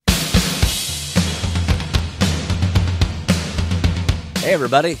Hey,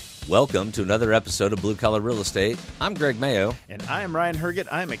 everybody. Welcome to another episode of Blue Collar Real Estate. I'm Greg Mayo. And I am Ryan Herget.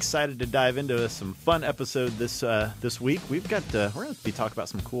 I'm excited to dive into some fun episode this week. We're going to be talking about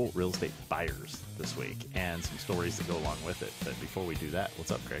some cool real estate buyers this week and some stories that go along with it. But before we do that, what's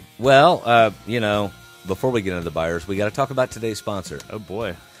up, Greg? Well, before we get into the buyers, we got to talk about today's sponsor. Oh,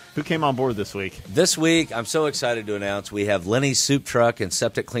 boy. Who came on board this week? This week, I'm so excited to announce we have Lenny's Soup Truck and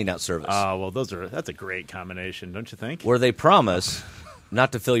Septic Cleanout Service. Well, that's a great combination, don't you think? Where they promise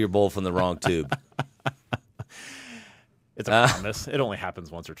not to fill your bowl from the wrong tube. It's a promise. It only happens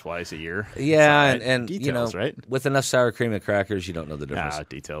once or twice a year. Yeah, right. and details, right? With enough sour cream and crackers, you don't know the difference.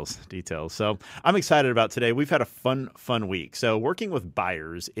 Details. So I'm excited about today. We've had a fun week. So working with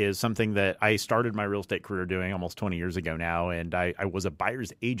buyers is something that I started my real estate career doing almost 20 years ago now, and I was a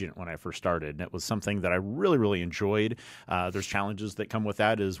buyer's agent when I first started, and it was something that I really, really enjoyed. There's challenges that come with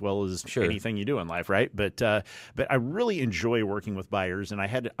that as well as anything you do in life, right? But I really enjoy working with buyers, and I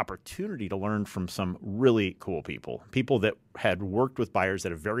had the opportunity to learn from some really cool people that had worked with buyers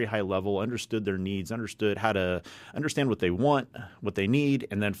at a very high level, understood their needs, understood how to understand what they want, what they need,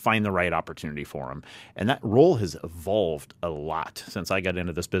 and then find the right opportunity for them. And that role has evolved a lot since I got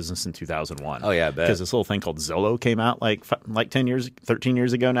into this business in 2001. Oh, yeah, I bet. Because this little thing called Zillow came out like 13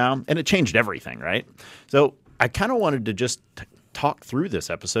 years ago now, and it changed everything, right? So I kind of wanted to just talk through this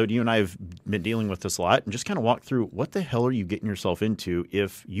episode. You and I have been dealing with this a lot, and just kind of walk through what the hell are you getting yourself into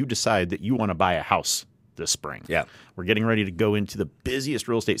if you decide that you want to buy a house this spring. Yeah. We're getting ready to go into the busiest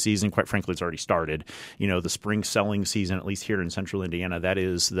real estate season. Quite frankly, it's already started. You know, the spring selling season, at least here in central Indiana, that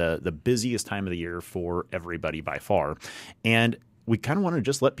is the busiest time of the year for everybody by far. And we kind of want to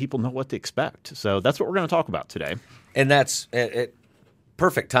just let people know what to expect. So that's what we're going to talk about today. And that's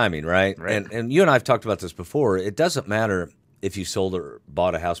perfect timing, right? And you and I have talked about this before. It doesn't matter if you sold or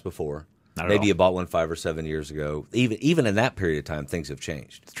bought a house before. Maybe you bought one 5 or 7 years ago. Even in that period of time, things have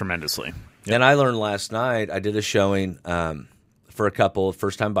changed tremendously. Yep. And I learned last night, I did a showing for a couple of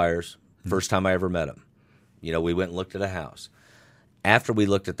first-time buyers, first time I ever met them. You know, we went and looked at a house. After we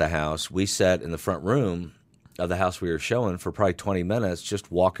looked at the house, we sat in the front room of the house we were showing for probably 20 minutes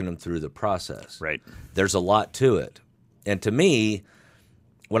just walking them through the process. Right. There's a lot to it. And to me,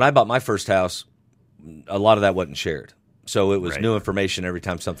 when I bought my first house, a lot of that wasn't shared. So it was new information every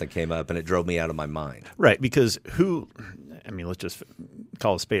time something came up, and it drove me out of my mind. Right, because let's just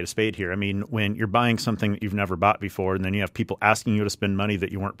call a spade here. I mean, when you're buying something that you've never bought before, and then you have people asking you to spend money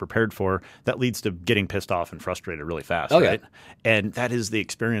that you weren't prepared for, that leads to getting pissed off and frustrated really fast, right? And that is the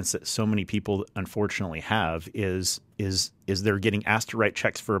experience that so many people unfortunately have is they're getting asked to write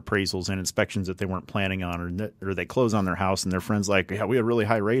checks for appraisals and inspections that they weren't planning on, or they close on their house and their friend's like, yeah, we had a really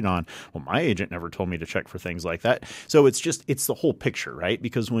high rate on. Well, my agent never told me to check for things like that. So it's the whole picture, right?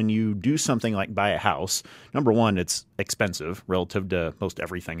 Because when you do something like buy a house, number one, it's expensive relative to most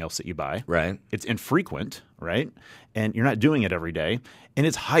everything else that you buy. Right. It's infrequent, right? And you're not doing it every day. And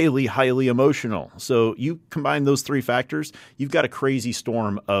it's highly, highly emotional. So you combine those three factors, you've got a crazy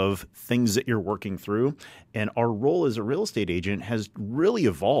storm of things that you're working through. And our role as a real estate agent has really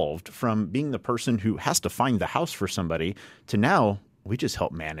evolved from being the person who has to find the house for somebody to now we just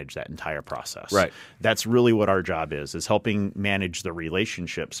help manage that entire process. Right. That's really what our job is helping manage the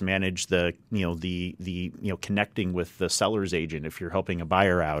relationships, manage the connecting with the seller's agent if you're helping a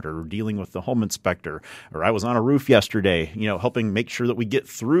buyer out, or dealing with the home inspector. Or I was on a roof yesterday, helping make sure that we get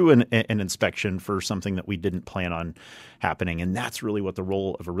through an inspection for something that we didn't plan on happening. And that's really what the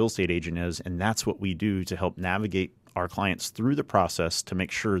role of a real estate agent is. And that's what we do to help navigate our clients through the process to make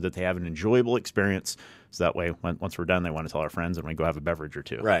sure that they have an enjoyable experience. So that way, once we're done, they want to tell our friends and we go have a beverage or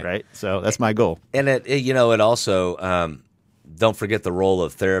two. Right. So that's my goal. And it also, don't forget the role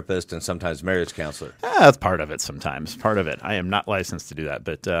of therapist and sometimes marriage counselor. That's part of it sometimes. Part of it. I am not licensed to do that,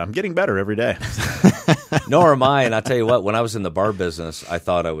 but I'm getting better every day. Nor am I. And I tell you what, when I was in the bar business, I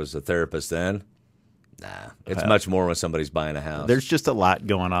thought I was a therapist then. Nah, it's much more when somebody's buying a house. There's just a lot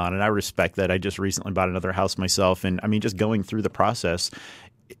going on, and I respect that. I just recently bought another house myself, and just going through the process,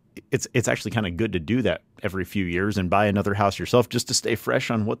 it's actually kind of good to do that every few years and buy another house yourself just to stay fresh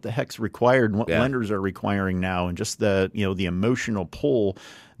on what the heck's required and what lenders are requiring now, and just the emotional pull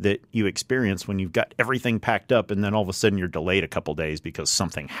that you experience when you've got everything packed up and then all of a sudden you're delayed a couple days because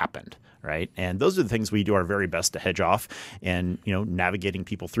something happened, right? And those are the things we do our very best to hedge off and, navigating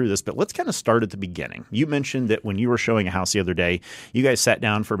people through this. But let's kind of start at the beginning. You mentioned that when you were showing a house the other day, you guys sat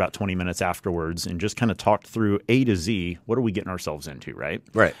down for about 20 minutes afterwards and just kind of talked through A to Z. What are we getting ourselves into, right?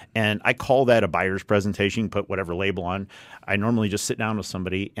 Right. And I call that a buyer's presentation, put whatever label on. I normally just sit down with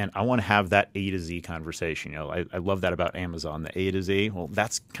somebody and I want to have that A to Z conversation. I love that about Amazon, the A to Z. Well,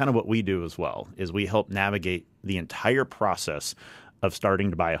 that's kind of what we do as well, is we help navigate the entire process of starting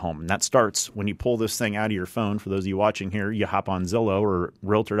to buy a home. And that starts when you pull this thing out of your phone. For those of you watching here, you hop on Zillow or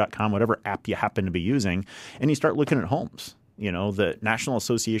Realtor.com, whatever app you happen to be using, and you start looking at homes. You know, the National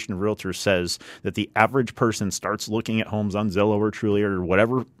Association of Realtors says that the average person starts looking at homes on Zillow or Trulia or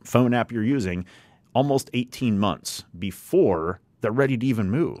whatever phone app you're using almost 18 months before they're ready to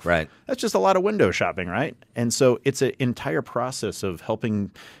even move. Right. That's just a lot of window shopping, right? And so it's an entire process of helping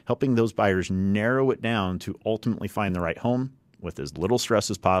those buyers narrow it down to ultimately find the right home with as little stress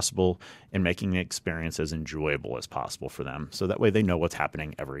as possible and making the experience as enjoyable as possible for them. So that way they know what's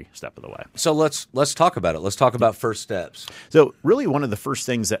happening every step of the way. So let's talk about it. Let's talk about first steps. So really one of the first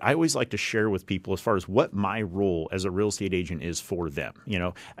things that I always like to share with people as far as what my role as a real estate agent is for them. You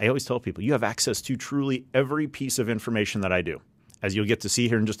know, I always tell people you have access to truly every piece of information that I do. As you'll get to see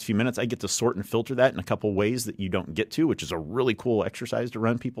here in just a few minutes, I get to sort and filter that in a couple ways that you don't get to, which is a really cool exercise to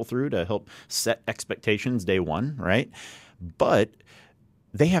run people through to help set expectations day one, right? But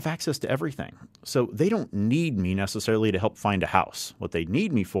they have access to everything. So they don't need me necessarily to help find a house. What they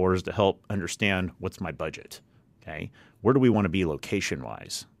need me for is to help understand what's my budget, okay? Where do we want to be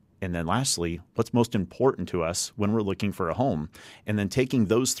location-wise? And then lastly, what's most important to us when we're looking for a home? And then taking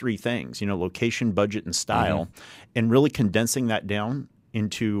those three things, you know, location, budget, and style, and really condensing that down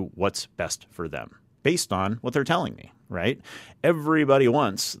into what's best for them based on what they're telling me, right? Everybody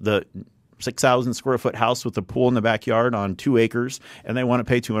wants the 6,000 square foot house with a pool in the backyard on 2 acres, and they want to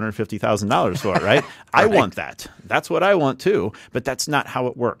pay $250,000 for it, right? I want that. That's what I want too, but that's not how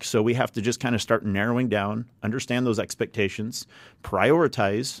it works. So we have to just kind of start narrowing down, understand those expectations,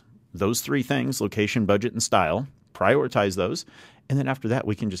 prioritize those three things, location, budget, and style, prioritize those, and then after that,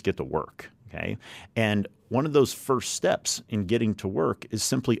 we can just get to work, okay? And one of those first steps in getting to work is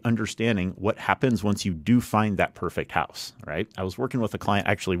simply understanding what happens once you do find that perfect house, right? I was working with a client,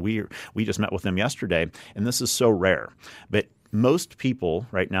 actually, we just met with them yesterday, and this is so rare, but most people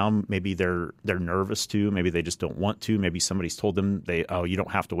right now, maybe they're nervous to, maybe they just don't want to, maybe somebody's told them you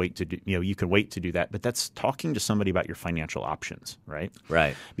don't have to wait to do, you can wait to do that. But that's talking to somebody about your financial options, right?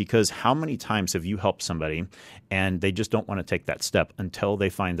 Right. Because how many times have you helped somebody and they just don't want to take that step until they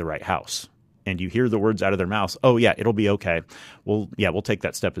find the right house? And you hear the words out of their mouths, oh yeah, it'll be okay. Well, yeah, we'll take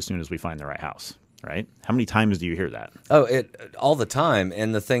that step as soon as we find the right house, right? How many times do you hear that? Oh, all the time.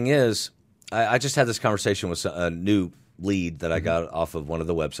 And the thing is, I just had this conversation with a new lead that I got off of one of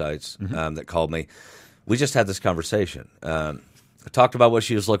the websites that called me. We just had this conversation. I talked about what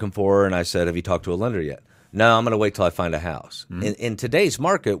she was looking for, and I said, have you talked to a lender yet? No, I'm going to wait till I find a house. In today's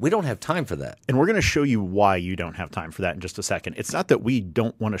market, we don't have time for that. And we're going to show you why you don't have time for that in just a second. It's not that we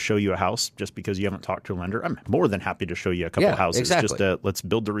don't want to show you a house just because you haven't talked to a lender. I'm more than happy to show you a couple houses. Exactly. Just let's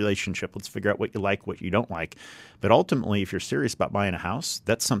build the relationship. Let's figure out what you like, what you don't like. But ultimately, if you're serious about buying a house,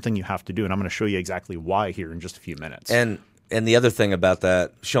 that's something you have to do. And I'm going to show you exactly why here in just a few minutes. And the other thing about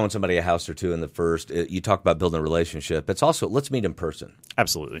that, showing somebody a house or two in the first, you talk about building a relationship. It's also, let's meet in person.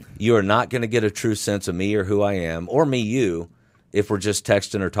 Absolutely. You are not going to get a true sense of me or who I am, or me, you, if we're just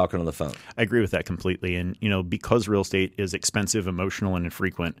texting or talking on the phone. I agree with that completely. And, because real estate is expensive, emotional, and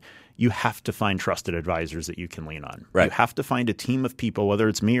infrequent, you have to find trusted advisors that you can lean on. Right. You have to find a team of people, whether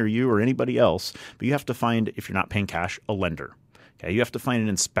it's me or you or anybody else, but you have to find, if you're not paying cash, a lender. Okay, you have to find an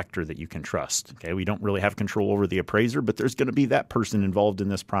inspector that you can trust. Okay, we don't really have control over the appraiser, but there's going to be that person involved in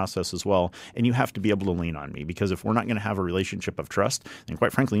this process as well. And you have to be able to lean on me, because if we're not going to have a relationship of trust, then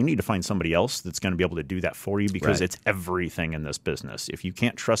quite frankly, you need to find somebody else that's going to be able to do that for you, because it's everything in this business. If you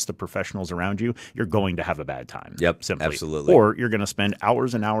can't trust the professionals around you, you're going to have a bad time. Yep, simply. absolutely. Or you're going to spend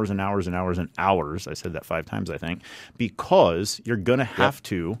hours and hours and hours and hours and hours, I said that 5 times, I think, because you're going to have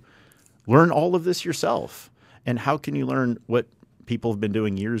to learn all of this yourself. And how can you learn what people have been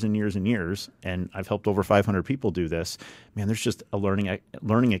doing years and years and years, and I've helped over 500 people do this. Man, there's just a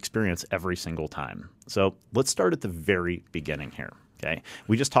learning experience every single time. So let's start at the very beginning here. Okay,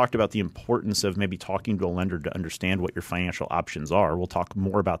 we just talked about the importance of maybe talking to a lender to understand what your financial options are. We'll talk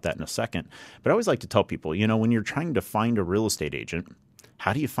more about that in a second. But I always like to tell people, when you're trying to find a real estate agent,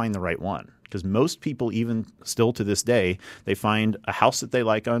 how do you find the right one? Because most people, even still to this day, they find a house that they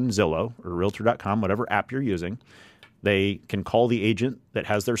like on Zillow or Realtor.com, whatever app you're using. They can call the agent that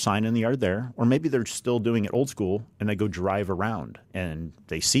has their sign in the yard there, or maybe they're still doing it old school and they go drive around and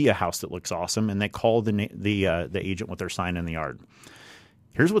they see a house that looks awesome and they call the agent with their sign in the yard.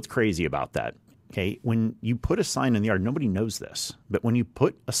 Here's what's crazy about that. Okay, when you put a sign in the yard, nobody knows this, but when you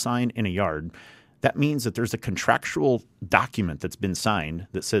put a sign in a yard, that means that there's a contractual document that's been signed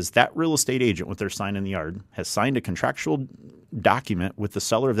that says that real estate agent with their sign in the yard has signed a contractual document with the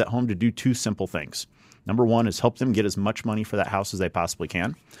seller of that home to do 2 simple things. Number one is help them get as much money for that house as they possibly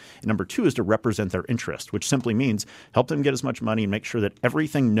can. And number two is to represent their interest, which simply means help them get as much money and make sure that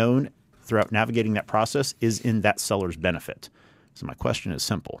everything known throughout navigating that process is in that seller's benefit. So my question is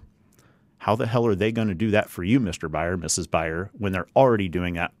simple. How the hell are they going to do that for you, Mr. Buyer, Mrs. Buyer, when they're already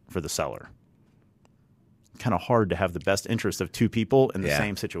doing that for the seller? Kind of hard to have the best interest of two people in the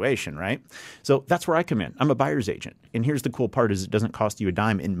same situation, right? So that's where I come in. I'm a buyer's agent. And here's the cool part is it doesn't cost you a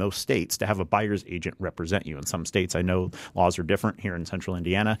dime in most states to have a buyer's agent represent you. In some states, I know laws are different. Here in central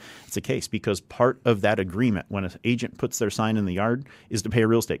Indiana, it's the case because part of that agreement when an agent puts their sign in the yard is to pay a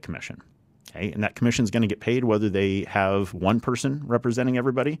real estate commission. Okay? And that commission is going to get paid whether they have one person representing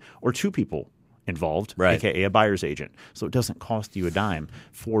everybody or two people involved, aka a buyer's agent. So it doesn't cost you a dime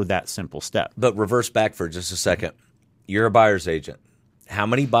for that simple step. But reverse back for just a second. You're a buyer's agent. How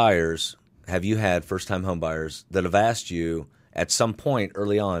many buyers have you had, first-time home buyers, that have asked you at some point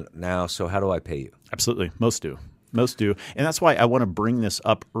early on, now, so how do I pay you? Absolutely. Most do. Most do. And that's why I want to bring this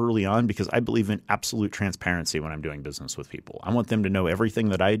up early on because I believe in absolute transparency when I'm doing business with people. I want them to know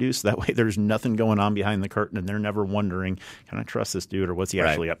everything that I do so that way there's nothing going on behind the curtain and they're never wondering, can I trust this dude or what's he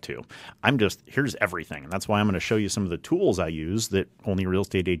actually up to? I'm just, here's everything. And that's why I'm going to show you some of the tools I use that only real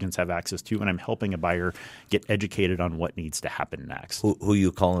estate agents have access to. And I'm helping a buyer get educated on what needs to happen next. Who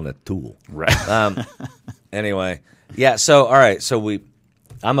you calling a tool? Right. Anyway. Yeah. So, all right. So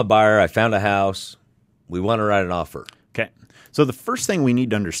I'm a buyer. I found a house. We want to write an offer. Okay. So the first thing we need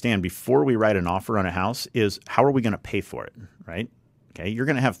to understand before we write an offer on a house is how are we going to pay for it, right? Okay. You're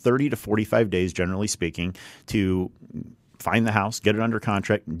going to have 30 to 45 days, generally speaking, to find the house, get it under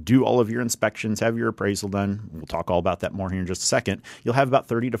contract, do all of your inspections, have your appraisal done. We'll talk all about that more here in just a second. You'll have about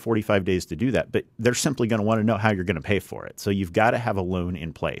 30 to 45 days to do that, but they're simply going to want to know how you're going to pay for it. So you've got to have a loan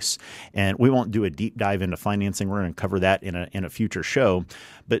in place. And we won't do a deep dive into financing. We're going to cover that in a future show.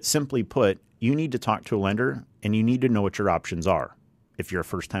 But simply put, you need to talk to a lender and you need to know what your options are. If you're a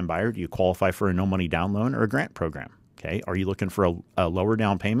first-time buyer, do you qualify for a no-money down loan or a grant program? Okay. Are you looking for a lower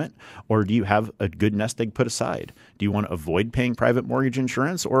down payment or do you have a good nest egg put aside? Do you want to avoid paying private mortgage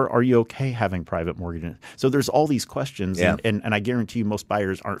insurance or are you okay having private mortgage? So there's all these questions and I guarantee you most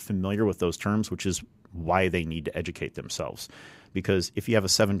buyers aren't familiar with those terms, which is why they need to educate themselves. Because if you have a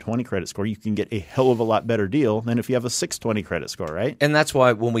 720 credit score, you can get a hell of a lot better deal than if you have a 620 credit score, right? And that's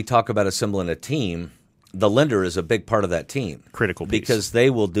why when we talk about assembling a team, the lender is a big part of that team. Critical piece. Because they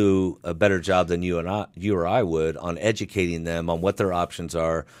will do a better job than you or I would on educating them on what their options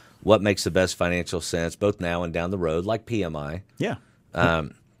are, what makes the best financial sense, both now and down the road, like PMI. Yeah.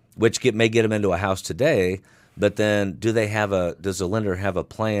 Which may get them into a house today, but then does the lender have a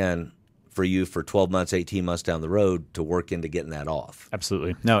plan for you for 12 months, 18 months down the road to work into getting that off?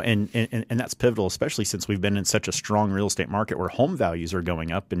 Absolutely. No, and that's pivotal, especially since we've been in such a strong real estate market where home values are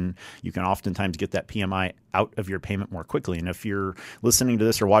going up and you can oftentimes get that PMI out of your payment more quickly. And if you're listening to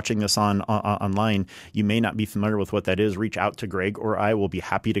this or watching this online, you may not be familiar with what that is. Reach out to Greg or I will be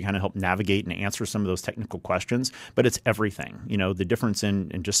happy to kind of help navigate and answer some of those technical questions. But it's everything. You know, the difference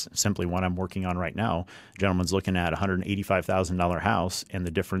in just simply what I'm working on right now, gentleman's looking at a $185,000 house and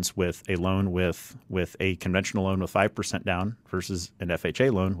the difference with a loan with a conventional loan with 5% down versus an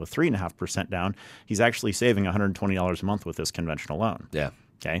FHA loan with 3.5% down, he's actually saving $120 a month with this conventional loan. Yeah.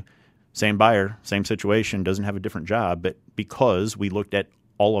 Okay. Same buyer, same situation, doesn't have a different job, but because we looked at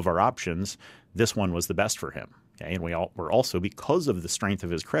all of our options, this one was the best for him. Okay. And we're also, because of the strength of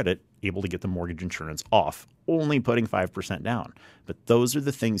his credit, able to get the mortgage insurance off, only putting 5% down. But those are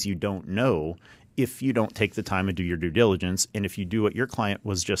the things you don't know if you don't take the time and do your due diligence. And if you do what your client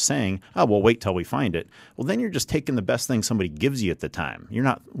was just saying, oh, well, wait till we find it. Well, then you're just taking the best thing somebody gives you at the time. You're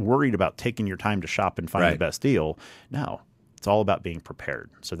not worried about taking your time to shop and find the best deal. No, it's all about being prepared.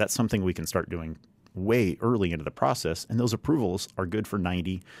 So that's something we can start doing way early into the process. And those approvals are good for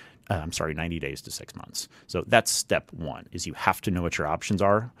 90 days to 6 months. So that's step one, is you have to know what your options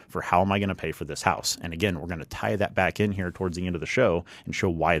are for how am I going to pay for this house. And again, we're going to tie that back in here towards the end of the show and show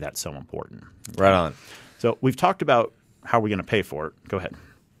why that's so important. Right on. So we've talked about how we're going to pay for it. Go ahead.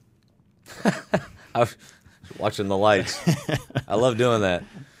 I was watching the lights. I love doing that.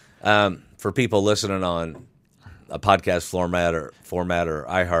 For people listening on a podcast format or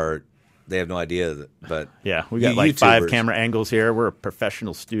iHeart, they have no idea, but yeah, we got like YouTubers. 5 camera angles here. We're a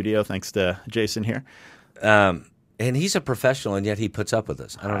professional studio, thanks to Jason here. And he's a professional, and yet he puts up with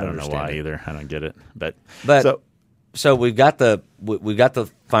us. I don't know why either. I don't get it. But so we've got the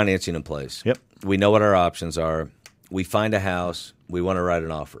financing in place. Yep. We know what our options are. We find a house. We want to write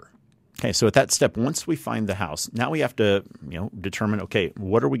an offer. Okay, so at that step, once we find the house, now we have to determine, okay,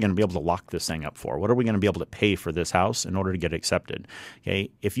 what are we going to be able to lock this thing up for? What are we going to be able to pay for this house in order to get accepted?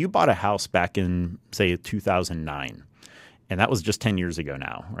 Okay, if you bought a house back in, say, 2009, and that was just 10 years ago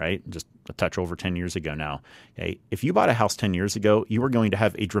now, right? Just a touch over 10 years ago now. Okay, if you bought a house 10 years ago, you are going to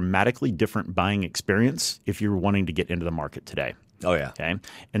have a dramatically different buying experience if you're wanting to get into the market today. Oh, yeah. Okay.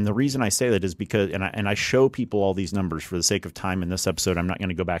 And the reason I say that is because, and I show people all these numbers for the sake of time in this episode. I'm not going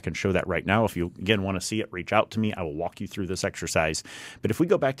to go back and show that right now. If you, again, want to see it, reach out to me. I will walk you through this exercise. But if we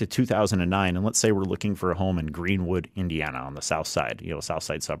go back to 2009, and let's say we're looking for a home in Greenwood, Indiana, on the south side, south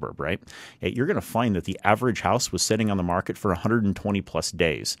side suburb, right? You're going to find that the average house was sitting on the market for 120 plus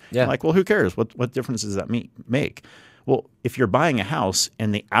days. Yeah. Like, well, who cares? What difference does that make? Well, if you're buying a house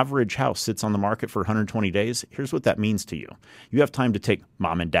and the average house sits on the market for 120 days, here's what that means to you. You have time to take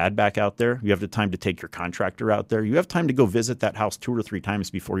mom and dad back out there. You have the time to take your contractor out there. You have time to go visit that house 2 or 3 times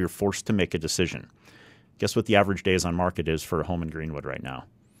before you're forced to make a decision. Guess what the average days on market is for a home in Greenwood right now?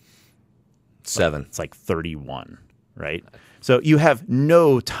 7. It's like 31, right? So you have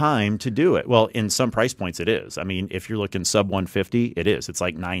no time to do it. Well, in some price points, it is. I mean, if you're looking sub 150, it is. It's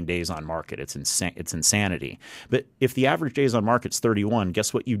like 9 days on market. It's insanity. But if the average days on market's 31,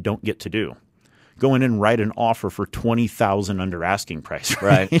 guess what you don't get to do? Go in and write an offer for $20,000 under asking price,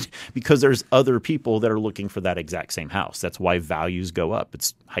 right? Because there's other people that are looking for that exact same house. That's why values go up.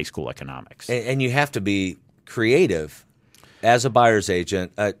 It's high school economics. And you have to be creative as a buyer's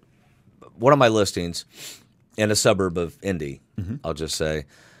agent. One of my listings in a suburb of Indy, I'll just say,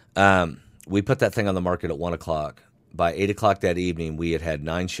 we put that thing on the market at 1 o'clock. By 8 o'clock that evening, we had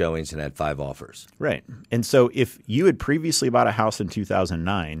 9 showings and had 5 offers. Right. And so if you had previously bought a house in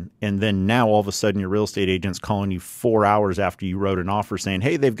 2009, and then now all of a sudden your real estate agent's calling you 4 hours after you wrote an offer saying,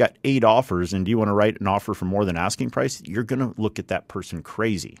 hey, they've got 8 offers, and do you want to write an offer for more than asking price? You're going to look at that person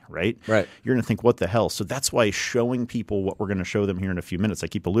crazy, right? Right. You're going to think, what the hell? So that's why showing people what we're going to show them here in a few minutes, I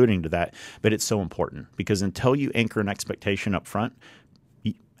keep alluding to that, but it's so important because until you anchor an expectation up front,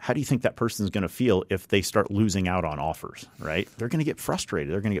 how do you think that person's going to feel if they start losing out on offers, right? They're going to get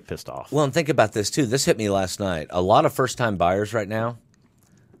frustrated. They're going to get pissed off. Well, and think about this, too. This hit me last night. A lot of first-time buyers right now,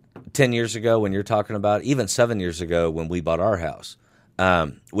 10 years ago when you're talking about, even 7 years ago when we bought our house,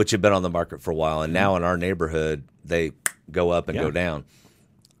 which had been on the market for a while, and now in our neighborhood, they go up and go down.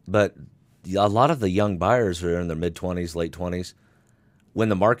 But a lot of the young buyers are in their mid-20s, late 20s. When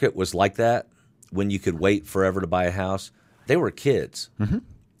the market was like that, when you could wait forever to buy a house, they were kids.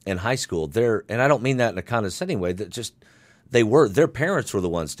 In high school, and I don't mean that in a condescending way, that just their parents were the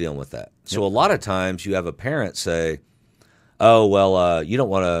ones dealing with that. So a lot of times you have a parent say, oh, well, you don't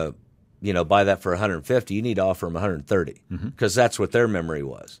want to, buy that for $150. You need to offer them $130 because that's what their memory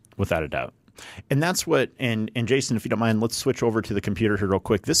was. Without a doubt. And that's what, and Jason, if you don't mind, let's switch over to the computer here real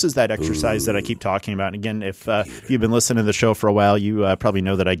quick. This is that exercise that I keep talking about. And again, if you've been listening to the show for a while, you probably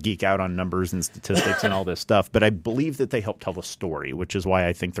know that I geek out on numbers and statistics and all this stuff. But I believe that they help tell a story, which is why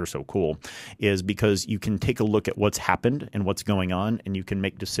I think they're so cool, is because you can take a look at what's happened and what's going on, and you can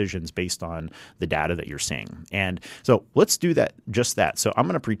make decisions based on the data that you're seeing. And so let's do that, just that. So I'm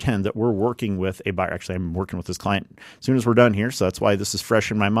going to pretend that we're working with a buyer. Actually, I'm working with this client as soon as we're done here. So that's why this is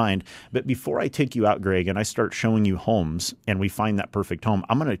fresh in my mind. But before I take you out, Greg, and I start showing you homes and we find that perfect home,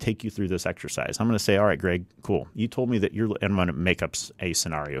 I'm going to take you through this exercise. I'm going to say, all right, Greg, cool. You told me that and I'm going to make up a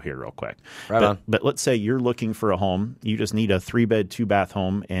scenario here real quick. But let's say you're looking for a home. You just need a 3-bed, 2-bath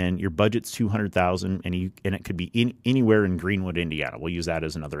home and your budget's $200,000 and it could be anywhere in Greenwood, Indiana. We'll use that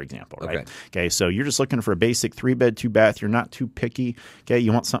as another example, right? Okay. So you're just looking for a basic 3-bed, 2-bath. You're not too picky. Okay.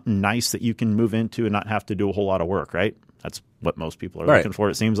 You want something nice that you can move into and not have to do a whole lot of work, right? That's what most people are looking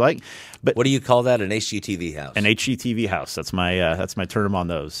for, it seems like. But what do you call that? An HGTV house? An HGTV house. That's my term on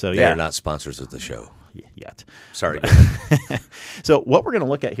those. So they are not sponsors of the show yet. Sorry. So what we're going to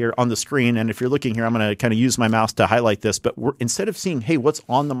look at here on the screen, and if you're looking here, I'm going to kind of use my mouse to highlight this. But instead of seeing, hey, what's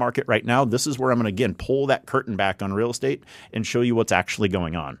on the market right now, this is where I'm going to again pull that curtain back on real estate and show you what's actually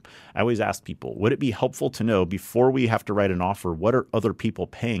going on. I always ask people, would it be helpful to know before we have to write an offer, what are other people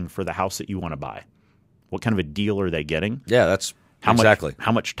paying for the house that you want to buy? What kind of a deal are they getting? Yeah, that's exactly.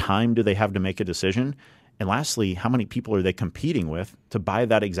 How much time do they have to make a decision? And lastly, how many people are they competing with to buy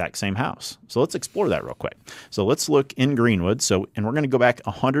that exact same house? So let's explore that real quick. So let's look in Greenwood. And we're going to go back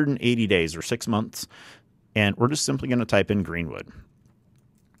 180 days or 6 months, and we're just simply going to type in Greenwood.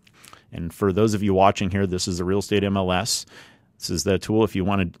 And for those of you watching here, this is the Real Estate MLS. This is the tool. If you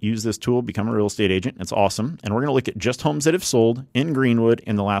want to use this tool, become a real estate agent. It's awesome. And we're going to look at just homes that have sold in Greenwood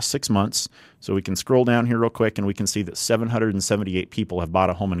in the last 6 months. So we can scroll down here real quick and we can see that 778 people have bought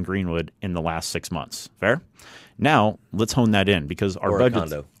a home in Greenwood in the last 6 months. Fair? Now, let's hone that in because our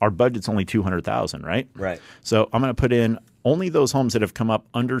budget's only $200,000, right? Right. So I'm going to put in only those homes that have come up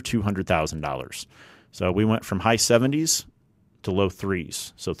under $200,000. So we went from high 70s to low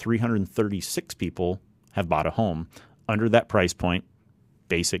 3s. So 336 people have bought a home under that price point.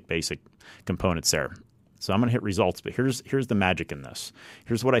 Basic components there. So I'm going to hit results, but here's the magic in this.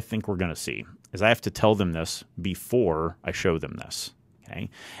 Here's what I think we're going to see is I have to tell them this before I show them this. Okay.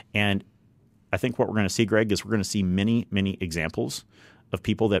 And I think what we're going to see, Greg, is we're going to see many, many examples of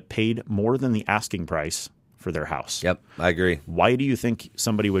people that paid more than the asking price for their house. Yep, I agree. Why do you think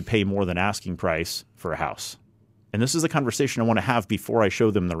somebody would pay more than asking price for a house? And this is the conversation I want to have before I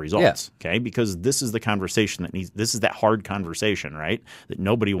show them the results, okay? Because this is the conversation this is that hard conversation, right? That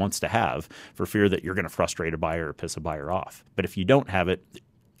nobody wants to have for fear that you're going to frustrate a buyer or piss a buyer off. But if you don't have it,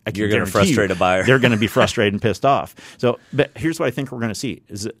 you're going to frustrate a buyer. They're going to be frustrated and pissed off. So, but here's what I think we're going to see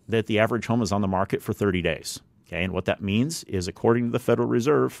is that the average home is on the market for 30 days. Okay, and what that means is, according to the Federal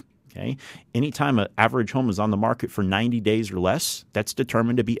Reserve, okay, anytime an average home is on the market for 90 days or less, that's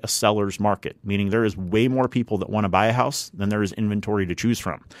determined to be a seller's market, meaning there is way more people that want to buy a house than there is inventory to choose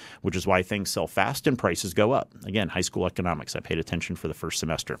from, which is why things sell fast and prices go up. Again, high school economics. I paid attention for the first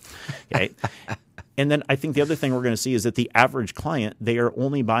semester. Okay. And then I think the other thing we're going to see is that the average client, they are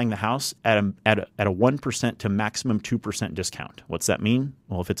only buying the house at a 1% to maximum 2% discount. What's that mean?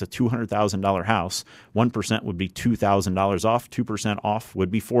 Well, if it's a $200,000 house, 1% would be $2,000 off, 2% off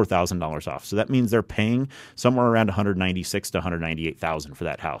would be $4,000 off. So that means they're paying somewhere around $196,000 to $198,000 for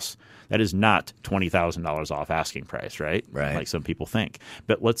that house. That is not $20,000 off asking price, right? Right. Like some people think.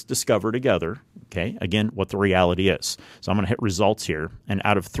 But let's discover together, okay, again, what the reality is. So I'm going to hit results here. And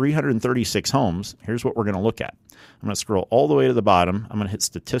out of 336 homes, here's what we're going to look at. I'm going to scroll all the way to the bottom. I'm going to hit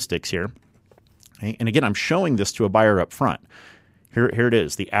statistics here. Okay? And again, I'm showing this to a buyer up front. Here it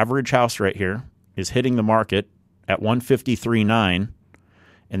is. The average house right here is hitting the market at $153,900,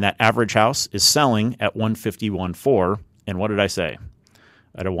 and that average house is selling at $151,400. And what did I say?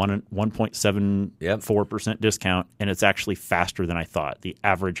 At a 1.74% discount, and it's actually faster than I thought. The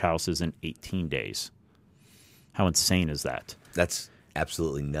average house is in 18 days. How insane is that? That's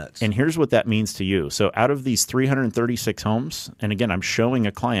absolutely nuts. And here's what that means to you. So out of these 336 homes, and again, I'm showing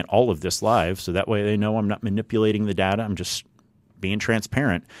a client all of this live, so that way they know I'm not manipulating the data. I'm just being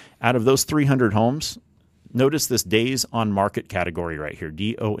transparent. Out of those 300 homes, notice this days on market category right here.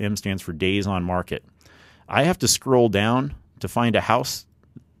 DOM stands for days on market. I have to scroll down to find a house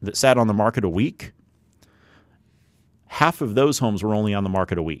that sat on the market a week. Half of those homes were only on the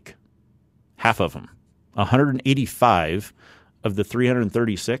market a week. Half of them. 185 of the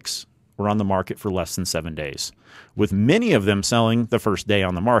 336 were on the market for less than 7 days, with many of them selling the first day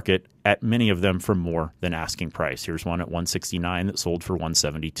on the market, at many of them for more than asking price. Here's one at 169 that sold for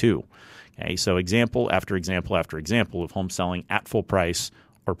 172. Okay, so example after example after example of homes selling at full price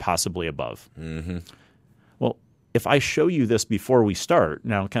or possibly above. Mm-hmm. Well, if I show you this before we start,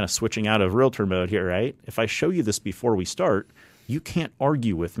 now kind of switching out of realtor mode here, right? If I show you this before we start, you can't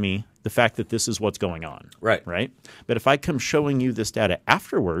argue with me the fact that this is what's going on. Right. Right? But if I come showing you this data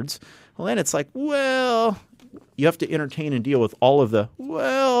afterwards, well, then it's like, well, you have to entertain and deal with all of the,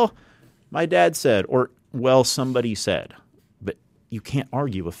 well, my dad said, or, well, somebody said. But you can't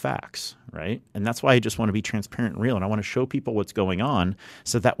argue with facts, right? And that's why I just want to be transparent and real, and I want to show people what's going on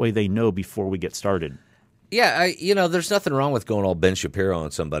so that way they know before we get started. Yeah, there's nothing wrong with going all Ben Shapiro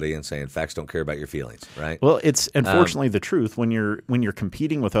on somebody and saying facts don't care about your feelings, right? Well, it's unfortunately the truth when you're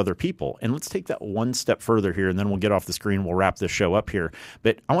competing with other people. And let's take that one step further here, and then we'll get off the screen. We'll wrap this show up here.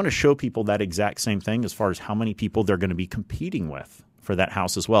 But I want to show people that exact same thing as far as how many people they're going to be competing with for that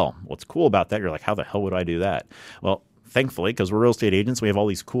house as well. What's cool about that, you're like, how the hell would I do that? Well, thankfully, because we're real estate agents, we have all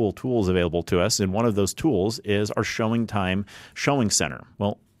these cool tools available to us. And one of those tools is our Showing Time Showing Center.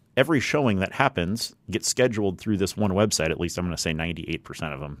 Well, every showing that happens gets scheduled through this one website. At least I'm going to say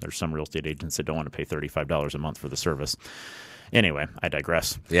 98% of them. There's some real estate agents that don't want to pay $35 a month for the service. Anyway, I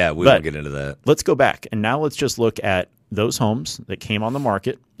digress. Yeah, we won't get into that. Let's go back. And now let's just look at those homes that came on the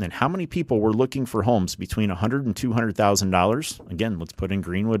market and how many people were looking for homes between $100,000 and $200,000. Again, let's put in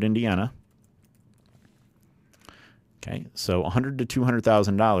Greenwood, Indiana. Okay, so $100,000 to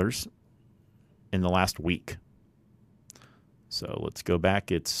 $200,000 in the last week. So let's go back.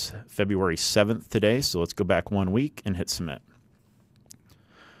 It's February 7th today, so let's go back 1 week and hit submit.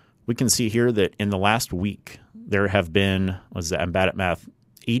 We can see here that in the last week, there have been, I'm bad at math,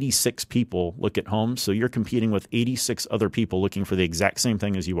 86 people look at homes, so you're competing with 86 other people looking for the exact same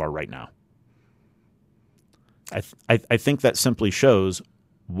thing as you are right now. I think that simply shows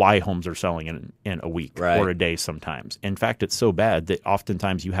why homes are selling in a week or a day sometimes. In fact, it's so bad that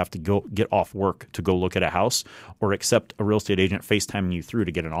oftentimes you have to go get off work to go look at a house or accept a real estate agent FaceTiming you through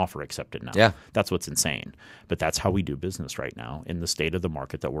to get an offer accepted now. Yeah. That's what's insane. But that's how we do business right now in the state of the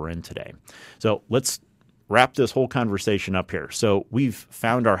market that we're in today. So let's wrap this whole conversation up here. So we've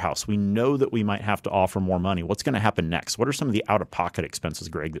found our house. We know that we might have to offer more money. What's going to happen next? What are some of the out-of-pocket expenses,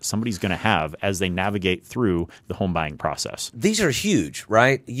 Greg, that somebody's going to have as they navigate through the home buying process? These are huge,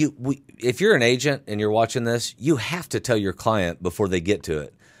 right? If you're an agent and you're watching this, you have to tell your client before they get to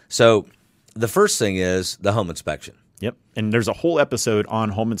it. So the first thing is the home inspection. Yep. And there's a whole episode on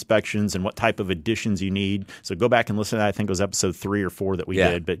home inspections and what type of additions you need. So go back and listen to that. I think it was episode 3 or 4 that we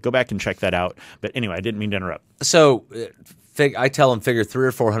did. But go back and check that out. But anyway, I didn't mean to interrupt. So I tell them figure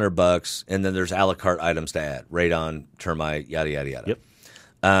 $300 or $400, and then there's a la carte items to add: radon, termite, yada yada yada.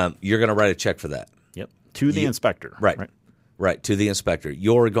 Yep. You're going to write a check for that. Yep. To the inspector. Right. To the inspector.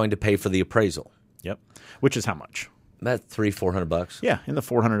 You're going to pay for the appraisal. Yep. Which is how much? About $300-$400. Yeah, in the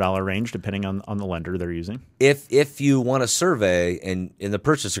 $400 range, depending on the lender they're using. If you want a survey and in the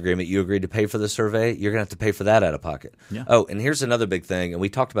purchase agreement you agreed to pay for the survey, you're going to have to pay for that out of pocket. Yeah. Oh, and here's another big thing, and we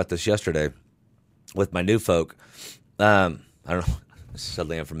talked about this yesterday with my new folk. I don't know.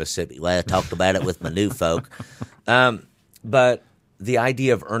 Suddenly I'm from Mississippi. Well, I talked about it with my new folk. But the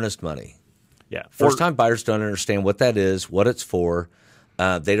idea of earnest money. Yeah. First-time buyers don't understand what that is, what it's for.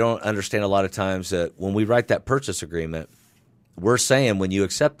 They don't understand a lot of times that when we write that purchase agreement, we're saying when you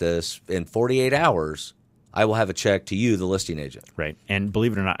accept this, in 48 hours, I will have a check to you, the listing agent. Right. And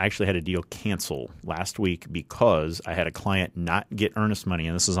believe it or not, I actually had a deal cancel last week because I had a client not get earnest money,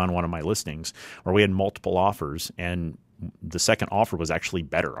 and this is on one of my listings, where we had multiple offers, and the second offer was actually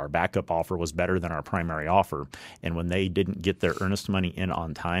better. Our backup offer was better than our primary offer. And when they didn't get their earnest money in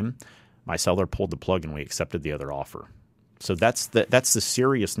on time, my seller pulled the plug and we accepted the other offer. So that's the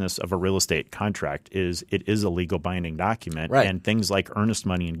seriousness of a real estate contract. Is it is a legal binding document, right. And things like earnest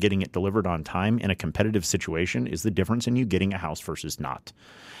money and getting it delivered on time in a competitive situation is the difference in you getting a house versus not.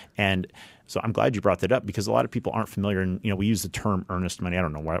 And so I'm glad you brought that up because a lot of people aren't familiar. And we use the term earnest money. I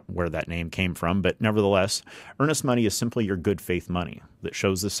don't know where that name came from, but nevertheless, earnest money is simply your good faith money that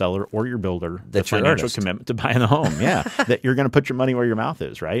shows the seller or your builder the financial commitment to buying the home. Yeah, that you're going to put your money where your mouth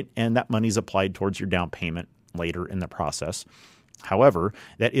is, right? And that money's applied towards your down payment later in the process. However,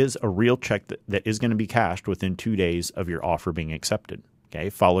 that is a real check that is going to be cashed within 2 days of your offer being accepted. Okay,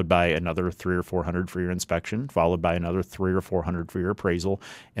 followed by another $300 or $400 for your inspection, followed by another $300 or $400 for your appraisal,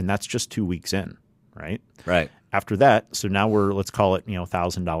 and that's just 2 weeks in, right? Right. After that, so now let's call it,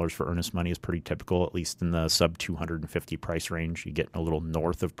 $1,000 for earnest money is pretty typical, at least in the sub 250 price range. You get a little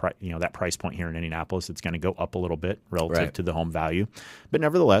north of that price point here in Indianapolis. It's going to go up a little bit relative to the home value, but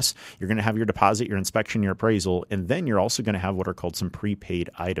nevertheless, you're going to have your deposit, your inspection, your appraisal, and then you're also going to have what are called some prepaid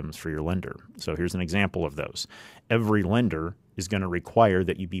items for your lender. So here's an example of those. Every lender is going to require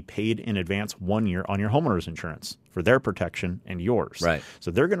that you be paid in advance 1 year on your homeowner's insurance for their protection and yours. Right.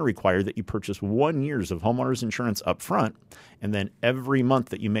 So they're going to require that you purchase 1 year of homeowner's insurance up front, and then every month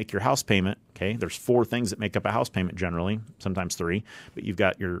that you make your house payment, okay, there's 4 things that make up a house payment generally, sometimes 3, but you've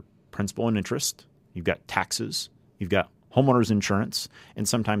got your principal and interest, you've got taxes, you've got homeowner's insurance, and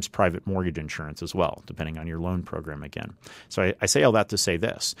sometimes private mortgage insurance as well, depending on your loan program again. So I say all that to say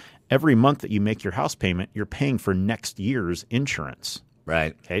this. Every month that you make your house payment, you're paying for next year's insurance.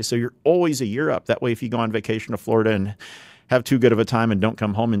 Right. Okay, so you're always a year up. That way, if you go on vacation to Florida and have too good of a time and don't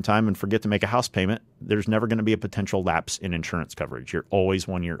come home in time and forget to make a house payment, there's never going to be a potential lapse in insurance coverage. You're always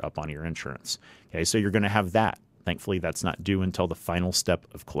 1 year up on your insurance. Okay, so you're going to have that. Thankfully, that's not due until the final step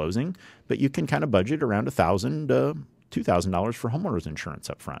of closing, but you can kind of budget around $1,000 to $2,000 for homeowners insurance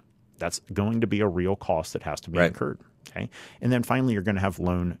up front. That's going to be a real cost that has to be incurred. Okay. And then finally, you're going to have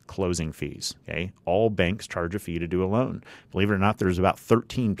loan closing fees. Okay. All banks charge a fee to do a loan. Believe it or not, there's about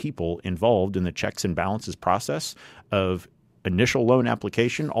 13 people involved in the checks and balances process of initial loan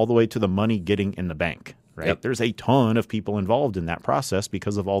application all the way to the money getting in the bank. Right. Yep. There's a ton of people involved in that process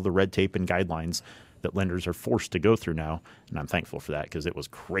because of all the red tape and guidelines that lenders are forced to go through now. And I'm thankful for that because it was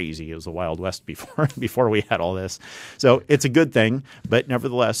crazy. It was the Wild West before we had all this. So it's a good thing, but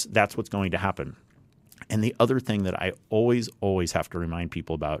nevertheless, that's what's going to happen. And the other thing that I always have to remind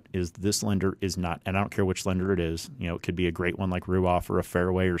people about is this lender is not, and I don't care which lender it is, it could be a great one like Ruoff or a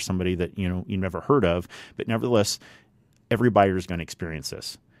Fairway or somebody that, you never heard of, but nevertheless, every buyer is going to experience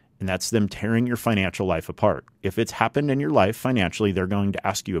this. And that's them tearing your financial life apart. If it's happened in your life financially, they're going to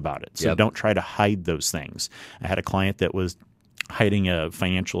ask you about it. So don't try to hide those things. I had a client that was hiding a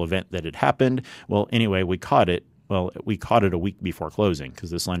financial event that had happened. Well, anyway, we caught it. Well, we caught it a week before closing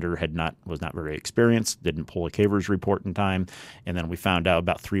because this lender was not very experienced, didn't pull a Kavers report in time, and then we found out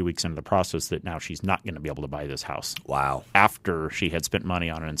about 3 weeks into the process that now she's not going to be able to buy this house. Wow. After she had spent money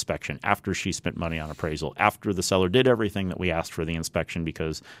on an inspection, after she spent money on appraisal, after the seller did everything that we asked for the inspection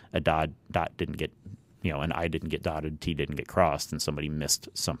because a dot didn't get, an I didn't get dotted, T didn't get crossed, and somebody missed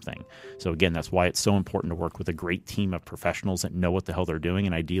something. So again, that's why it's so important to work with a great team of professionals that know what the hell they're doing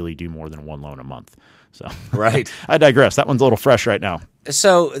and ideally do more than one loan a month. So right. I digress. That one's a little fresh right now.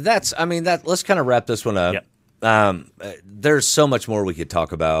 So let's kind of wrap this one up. Yep. There's so much more we could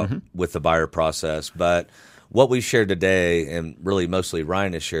talk about with the buyer process, but what we've shared today, and really mostly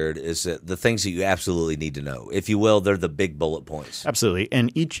Ryan has shared, is that the things that you absolutely need to know. If you will, they're the big bullet points. Absolutely. And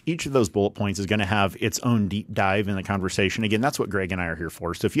each of those bullet points is going to have its own deep dive in the conversation. Again, that's what Greg and I are here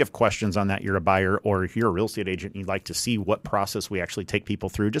for. So if you have questions on that, you're a buyer, or if you're a real estate agent and you'd like to see what process we actually take people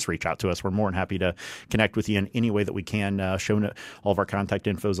through, just reach out to us. We're more than happy to connect with you in any way that we can. All of our contact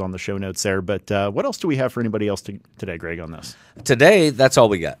info is on the show notes there. But what else do we have for anybody else today, Greg, on this? Today, that's all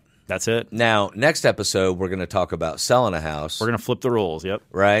we got. That's it. Now, next episode, we're going to talk about selling a house. We're going to flip the roles. Yep.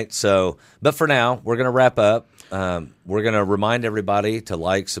 Right. So, but for now, we're going to wrap up. We're going to remind everybody to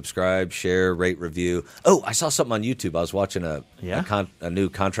like, subscribe, share, rate, review. Oh, I saw something on YouTube. I was watching a new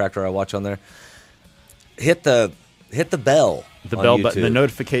contractor I watch on there. Hit the bell. The bell button, the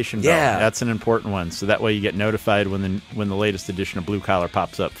notification bell. Yeah. That's an important one. So that way you get notified when the latest edition of Blue Collar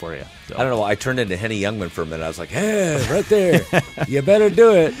pops up for you. So. I don't know why I turned into Henny Youngman for a minute. I was like, hey, right there. You better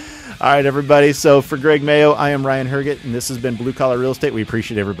do it. All right, everybody. So for Greg Mayo, I am Ryan Herget, and this has been Blue Collar Real Estate. We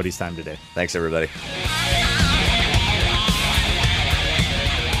appreciate everybody's time today. Thanks, everybody.